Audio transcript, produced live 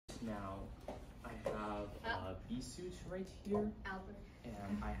now I have a bee suit right here,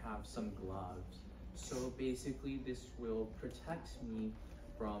 and I have some gloves. So basically this will protect me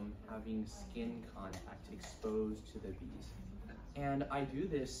from having skin contact exposed to the bees. And I do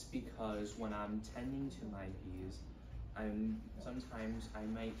this because when I'm tending to my bees, sometimes I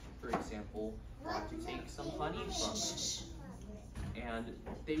might, for example, want to take some honey from them. And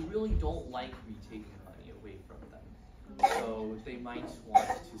they really don't like me taking honey away from them. So they might want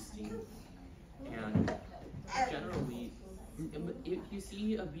to sting me. And generally, if you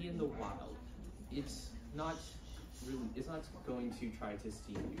see a bee in the wild, it's not going to try to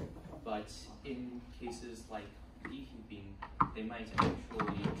sting you. But in cases like beekeeping, they might actually try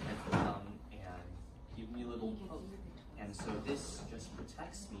to come and give me a little poke. And so this just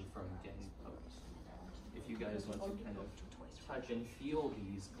protects me from getting poked. If you guys want to kind of touch and feel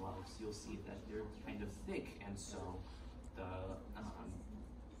these gloves, you'll see that they're kind of thick, and so the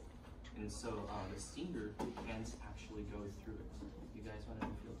stinger can't actually go through it. You guys want to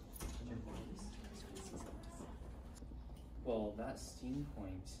feel this? Well, that sting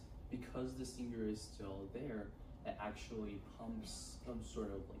point, because the stinger is still there, it actually pumps some sort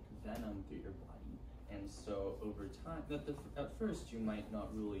of like venom through your body. And so over time, at first you might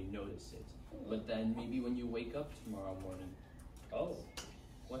not really notice it, but then maybe when you wake up tomorrow morning, oh,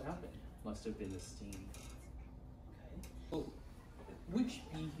 what happened? Must have been the sting. Okay. Well, which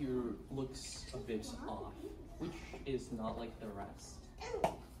bee here looks a bit off? Which is not like the rest?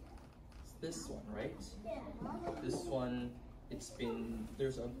 It's this one, right? This one,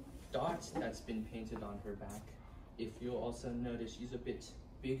 there's a dot that's been painted on her back. If you'll also notice, she's a bit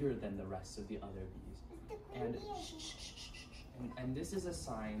bigger than the rest of the other bees. And this is a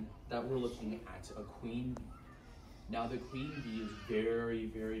sign that we're looking at a queen bee. Now the queen bee is very,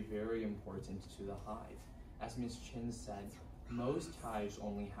 very, very important to the hive. As Ms. Chin said, most hives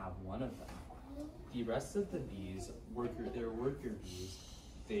only have one of them. The rest of the bees, they're worker bees,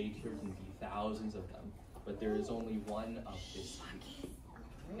 there can be thousands of them, but there is only one of this bee.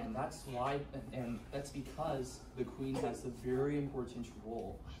 And that's because the queen has a very important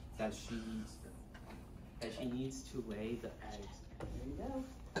role that she needs to lay the eggs. There you go.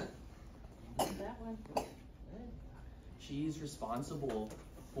 That one. Good. She's responsible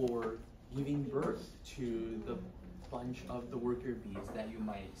for giving birth to the bunch of the worker bees that you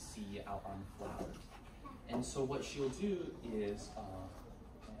might see out on flowers. And so what she'll do is,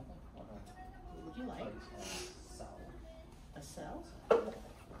 What would you like? Cell. A cell?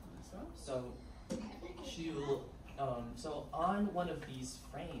 So she'll, so on one of these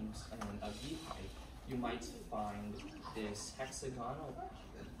frames in a beehive, you might find this hexagonal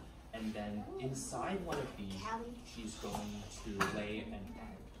pattern. And then inside one of these, she's going to lay an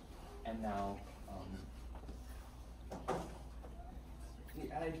egg. And now,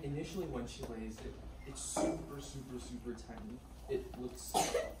 the egg, initially when she lays it, it's super, super, super tiny. It looks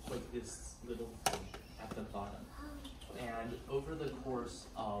like this little thing at the bottom. And over the course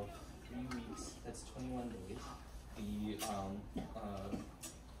of 3 weeks, that's 21 days,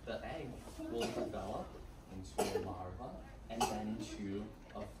 the egg will develop into a larva and then into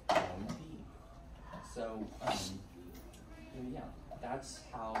a full bee. So, yeah, that's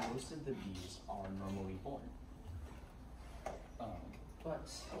how most of the bees are normally born. But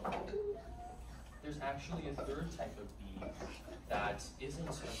there's actually a third type of bee that isn't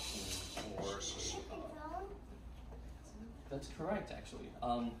a queen or a that's correct, actually.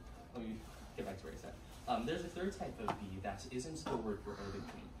 Let me get back to what I said. There's a third type of bee that isn't the worker or the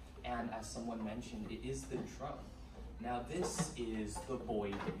queen. And as someone mentioned, it is the drone. Now this is the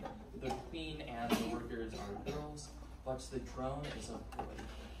boy bee. The queen and the workers are girls, but the drone is a boy.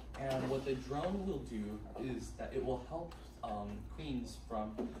 And what the drone will do is that it will help queens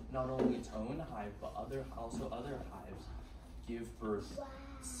from not only its own hive, but also other hives give birth.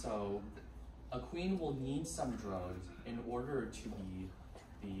 So a queen will need some drones in order to be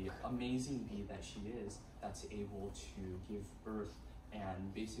the amazing bee that she is, that's able to give birth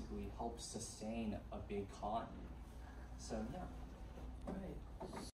and basically help sustain a big colony. So yeah. All right.